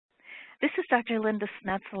This is Dr. Linda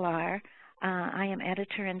Snetselaar. I am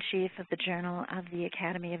Editor-in-Chief of the Journal of the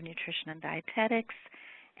Academy of Nutrition and Dietetics,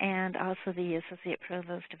 and also the Associate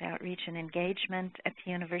Provost of Outreach and Engagement at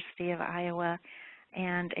the University of Iowa,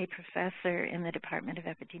 and a professor in the Department of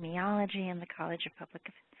Epidemiology in the College of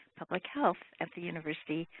Public Health at the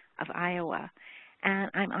University of Iowa.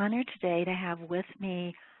 And I'm honored today to have with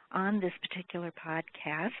me on this particular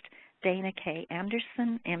podcast Dana K.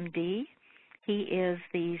 Andersen, MD. He is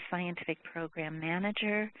the Scientific Program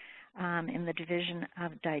Manager in the Division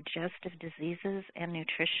of Digestive Diseases and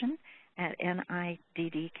Nutrition at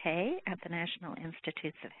NIDDK at the National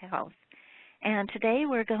Institutes of Health. And today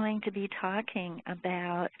we're going to be talking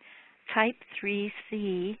about type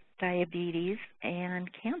 3C diabetes and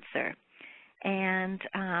cancer. And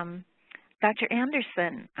Dr.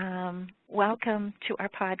 Andersen, welcome to our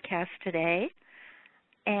podcast today.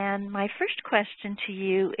 And my first question to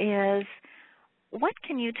you is, what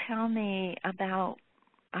can you tell me about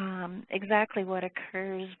exactly what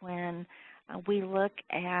occurs when we look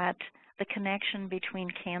at the connection between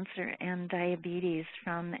cancer and diabetes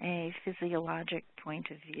from a physiologic point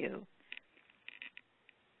of view?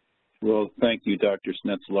 Well, thank you, Dr.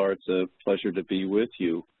 Snetselaar. It's a pleasure to be with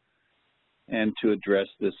you and to address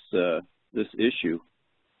this issue.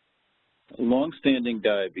 Long-standing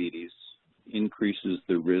diabetes increases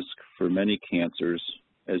the risk for many cancers,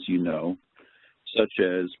 as you know, such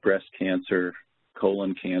as breast cancer,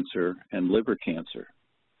 colon cancer, and liver cancer.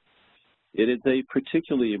 It is a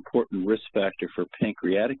particularly important risk factor for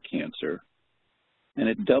pancreatic cancer, and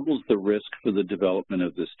it doubles the risk for the development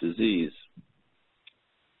of this disease.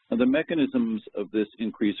 Now, the mechanisms of this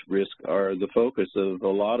increased risk are the focus of a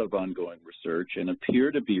lot of ongoing research and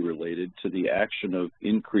appear to be related to the action of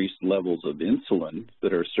increased levels of insulin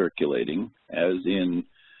that are circulating, as in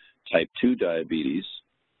type 2 diabetes,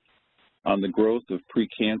 on the growth of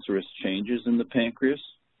precancerous changes in the pancreas,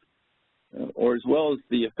 or as well as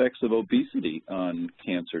the effects of obesity on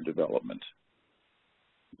cancer development.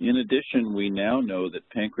 In addition, we now know that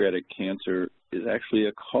pancreatic cancer is actually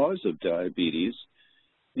a cause of diabetes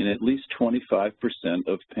in at least 25%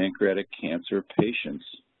 of pancreatic cancer patients.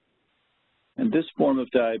 And this form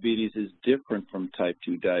of diabetes is different from type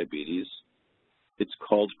 2 diabetes. It's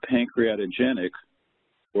called pancreatogenic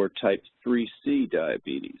or type 3C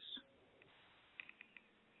diabetes.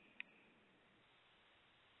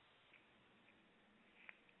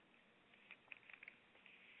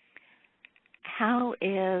 How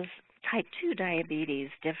is type 2 diabetes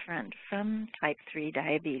different from type 3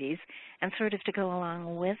 diabetes? And sort of to go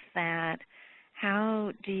along with that,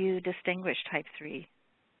 how do you distinguish type 3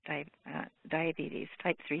 diabetes,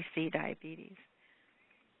 type 3C diabetes?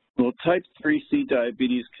 Well, type 3C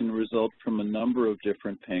diabetes can result from a number of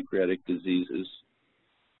different pancreatic diseases,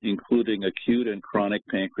 including acute and chronic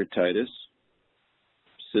pancreatitis,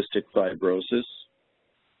 cystic fibrosis,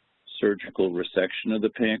 surgical resection of the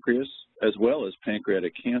pancreas, as well as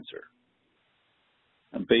pancreatic cancer.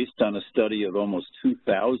 And based on a study of almost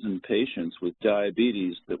 2,000 patients with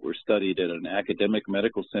diabetes that were studied at an academic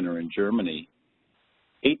medical center in Germany,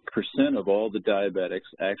 8% of all the diabetics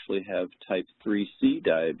actually have type 3C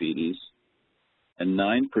diabetes, and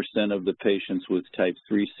 9% of the patients with type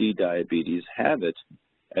 3C diabetes have it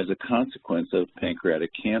as a consequence of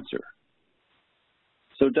pancreatic cancer.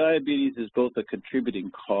 So diabetes is both a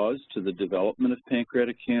contributing cause to the development of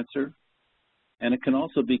pancreatic cancer, and it can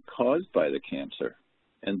also be caused by the cancer,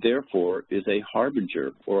 and therefore is a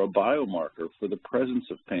harbinger or a biomarker for the presence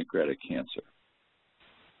of pancreatic cancer.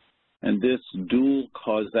 And this dual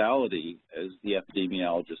causality, as the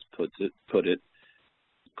epidemiologist put it,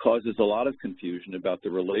 causes a lot of confusion about the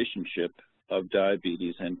relationship of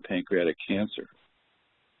diabetes and pancreatic cancer.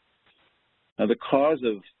 Now, the cause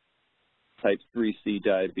of type 3C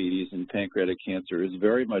diabetes and pancreatic cancer is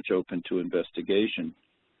very much open to investigation.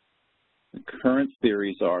 The current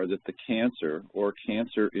theories are that the cancer or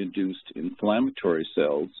cancer-induced inflammatory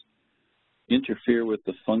cells interfere with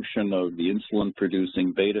the function of the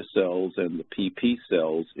insulin-producing beta cells and the PP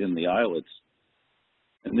cells in the islets,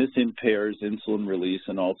 and this impairs insulin release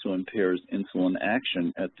and also impairs insulin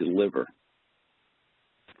action at the liver.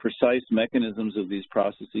 Precise mechanisms of these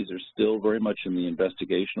processes are still very much in the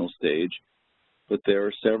investigational stage, but there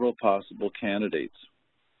are several possible candidates.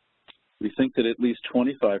 We think that at least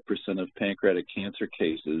 25% of pancreatic cancer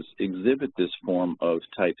cases exhibit this form of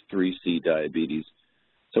type 3C diabetes,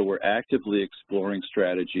 so we're actively exploring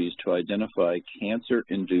strategies to identify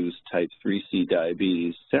cancer-induced type 3C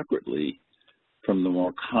diabetes separately from the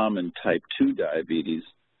more common type 2 diabetes,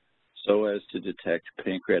 so as to detect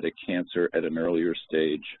pancreatic cancer at an earlier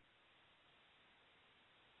stage.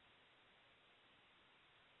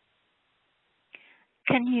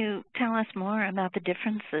 Can you tell us more about the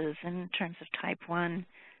differences in terms of type 1,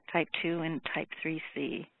 type 2, and type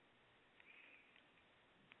 3C?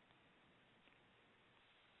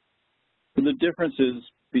 The differences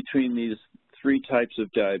between these three types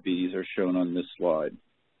of diabetes are shown on this slide.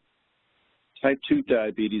 Type 2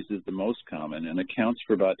 diabetes is the most common and accounts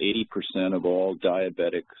for about 80% of all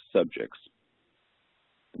diabetic subjects.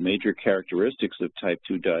 The major characteristics of type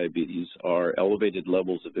 2 diabetes are elevated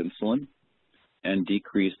levels of insulin and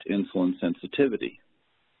decreased insulin sensitivity.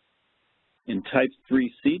 In type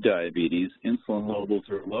 3C diabetes, insulin levels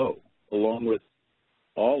are low, along with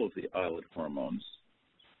all of the islet hormones.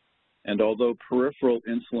 And although peripheral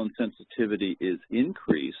insulin sensitivity is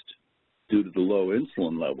increased due to the low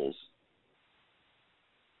insulin levels,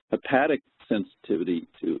 hepatic sensitivity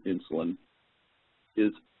to insulin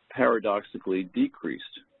is paradoxically decreased.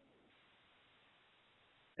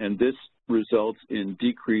 And this results in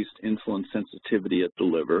decreased insulin sensitivity at the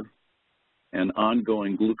liver and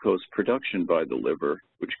ongoing glucose production by the liver,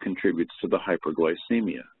 which contributes to the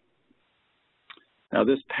hyperglycemia. Now,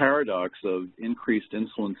 this paradox of increased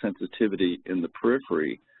insulin sensitivity in the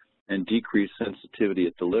periphery and decreased sensitivity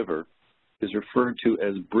at the liver is referred to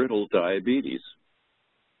as brittle diabetes.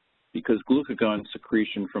 Because glucagon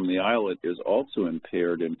secretion from the islet is also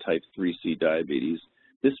impaired in type 3C diabetes,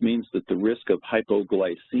 this means that the risk of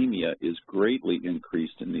hypoglycemia is greatly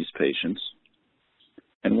increased in these patients.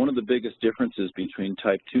 And one of the biggest differences between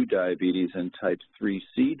type 2 diabetes and type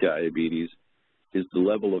 3C diabetes is the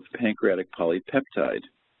level of pancreatic polypeptide,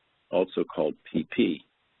 also called PP.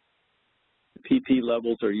 The PP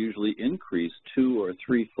levels are usually increased 2- or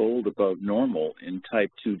 3-fold above normal in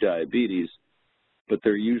type 2 diabetes, but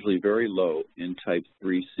they're usually very low in type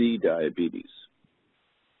 3C diabetes.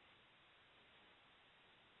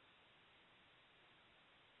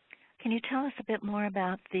 Can you tell us a bit more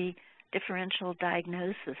about the differential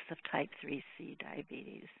diagnosis of type 3C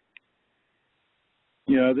diabetes?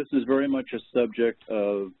 Yeah, this is very much a subject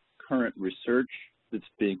of current research that's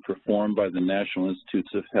being performed by the National Institutes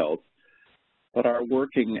of Health, but our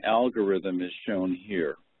working algorithm is shown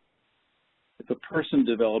here. If a person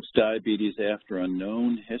develops diabetes after a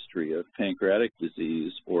known history of pancreatic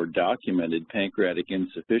disease or documented pancreatic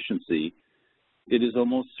insufficiency, it is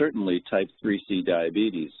almost certainly type 3C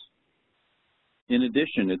diabetes. In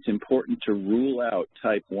addition, it's important to rule out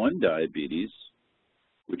type 1 diabetes,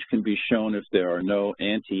 which can be shown if there are no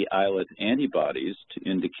anti-islet antibodies to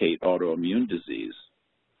indicate autoimmune disease.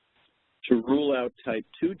 To rule out type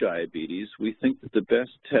 2 diabetes, we think that the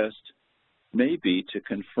best test may be to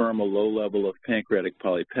confirm a low level of pancreatic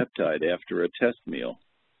polypeptide after a test meal.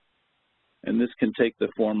 And this can take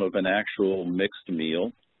the form of an actual mixed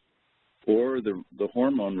meal or the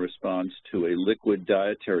hormone response to a liquid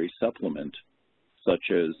dietary supplement,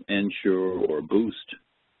 such as Ensure or Boost.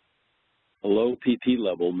 A low PP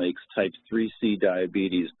level makes type 3C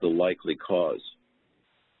diabetes the likely cause.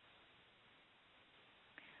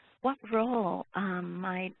 What role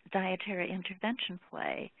might dietary intervention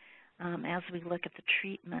play as we look at the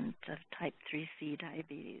treatment of type 3C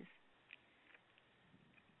diabetes?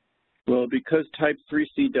 Well, because type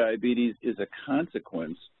 3C diabetes is a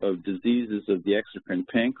consequence of diseases of the exocrine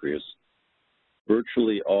pancreas,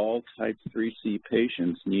 virtually all type 3C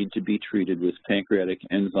patients need to be treated with pancreatic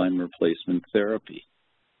enzyme replacement therapy.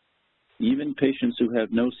 Even patients who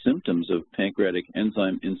have no symptoms of pancreatic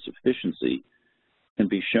enzyme insufficiency can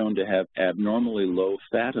be shown to have abnormally low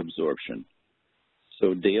fat absorption.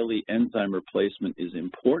 So daily enzyme replacement is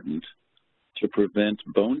important to prevent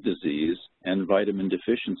bone disease and vitamin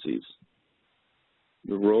deficiencies.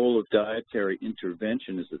 The role of dietary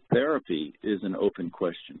intervention as a therapy is an open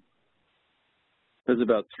question. Because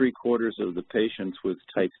about 3/4 of the patients with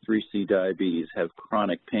type 3C diabetes have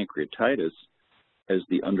chronic pancreatitis as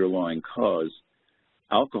the underlying cause,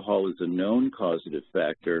 alcohol is a known causative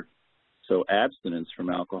factor, so abstinence from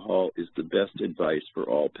alcohol is the best advice for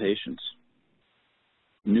all patients.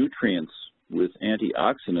 Nutrients with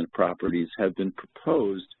antioxidant properties have been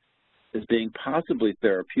proposed as being possibly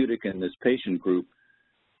therapeutic in this patient group,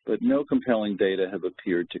 but no compelling data have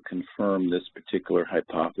appeared to confirm this particular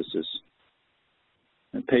hypothesis.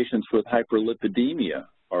 And patients with hyperlipidemia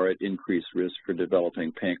are at increased risk for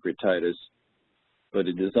developing pancreatitis, but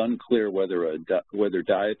it is unclear whether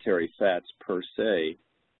dietary fats per se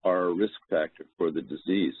are a risk factor for the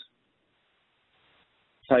disease.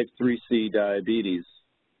 Type 3C diabetes,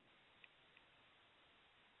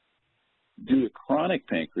 due to chronic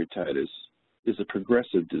pancreatitis, is a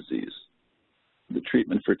progressive disease. The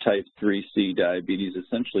treatment for type 3C diabetes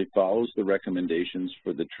essentially follows the recommendations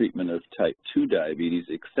for the treatment of type 2 diabetes,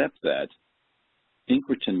 except that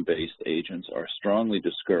incretin-based agents are strongly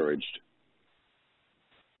discouraged.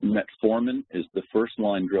 Metformin is the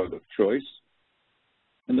first-line drug of choice.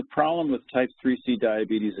 And the problem with type 3C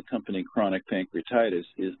diabetes accompanying chronic pancreatitis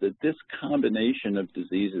is that this combination of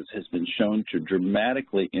diseases has been shown to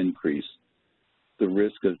dramatically increase the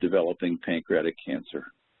risk of developing pancreatic cancer.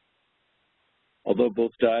 Although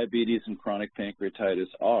both diabetes and chronic pancreatitis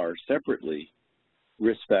are separately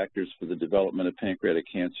risk factors for the development of pancreatic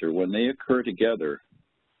cancer, when they occur together,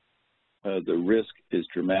 the risk is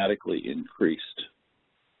dramatically increased.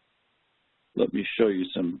 Let me show you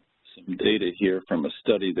some data here from a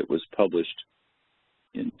study that was published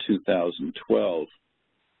in 2012.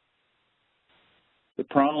 The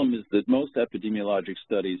problem is that most epidemiologic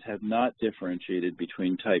studies have not differentiated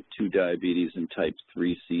between type 2 diabetes and type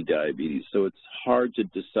 3C diabetes, so it's hard to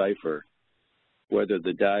decipher whether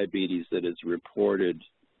the diabetes that is reported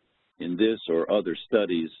in this or other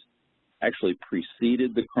studies actually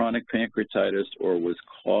preceded the chronic pancreatitis or was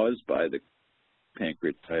caused by the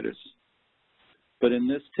pancreatitis. But in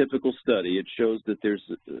this typical study, it shows that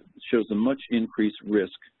shows a much increased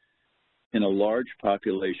risk in a large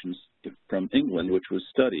population from England, which was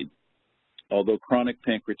studied. Although chronic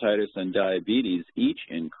pancreatitis and diabetes each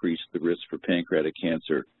increased the risk for pancreatic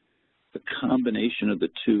cancer, the combination of the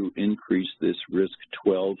two increased this risk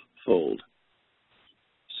 12-fold.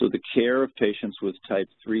 So the care of patients with type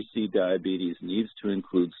 3C diabetes needs to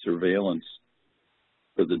include surveillance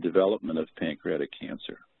for the development of pancreatic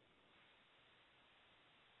cancer.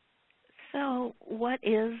 So what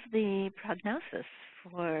is the prognosis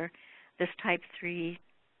for this type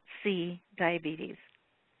 3C diabetes?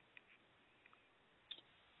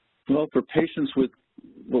 Well, for patients with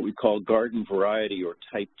what we call garden variety or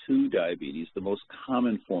type 2 diabetes, the most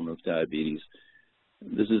common form of diabetes,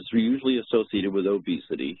 this is usually associated with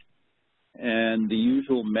obesity. And the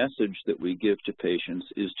usual message that we give to patients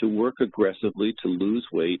is to work aggressively to lose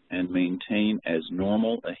weight and maintain as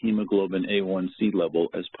normal a hemoglobin A1C level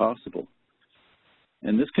as possible.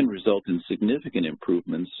 And this can result in significant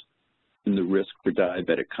improvements in the risk for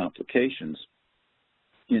diabetic complications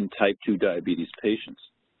in type 2 diabetes patients.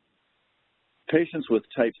 Patients with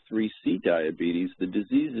type 3C diabetes, the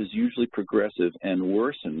disease is usually progressive and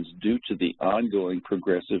worsens due to the ongoing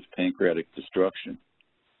progressive pancreatic destruction.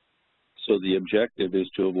 So the objective is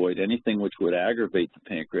to avoid anything which would aggravate the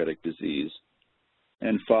pancreatic disease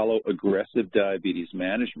and follow aggressive diabetes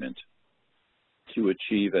management to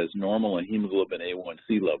achieve as normal a hemoglobin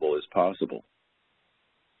A1C level as possible.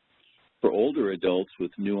 For older adults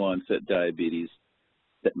with new onset diabetes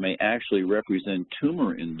that may actually represent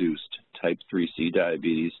tumor-induced type 3C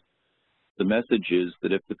diabetes, the message is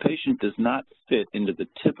that if the patient does not fit into the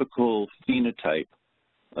typical phenotype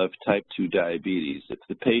of type 2 diabetes, if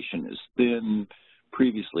the patient is thin,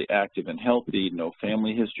 previously active and healthy, no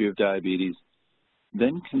family history of diabetes,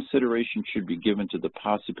 then consideration should be given to the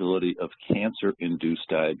possibility of cancer-induced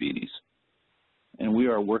diabetes. And we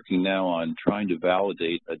are working now on trying to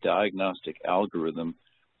validate a diagnostic algorithm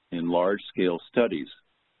in large-scale studies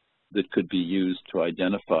that could be used to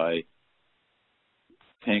identify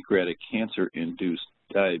pancreatic cancer-induced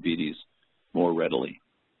diabetes more readily.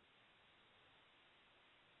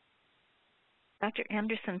 Dr.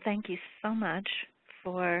 Andersen, thank you so much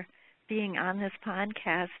for being on this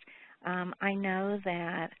podcast. I know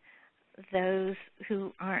that those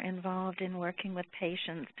who are involved in working with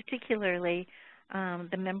patients, particularly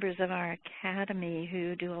the members of our academy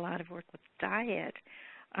who do a lot of work with diet,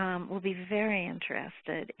 will be very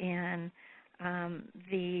interested in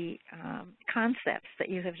the concepts that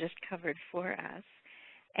you have just covered for us.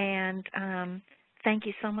 And thank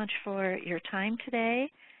you so much for your time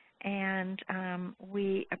today. And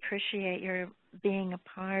we appreciate your being a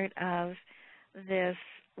part of this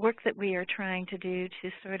work that we are trying to do to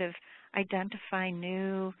sort of identify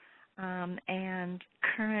new and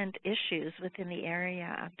current issues within the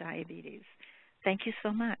area of diabetes. Thank you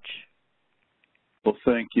so much. Well,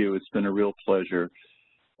 thank you. It's been a real pleasure.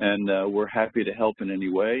 And we're happy to help in any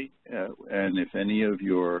way. And if any of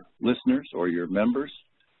your listeners or your members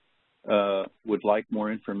would like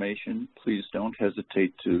more information, please don't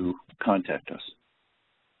hesitate to contact us.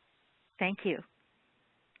 Thank you.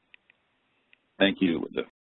 Thank you.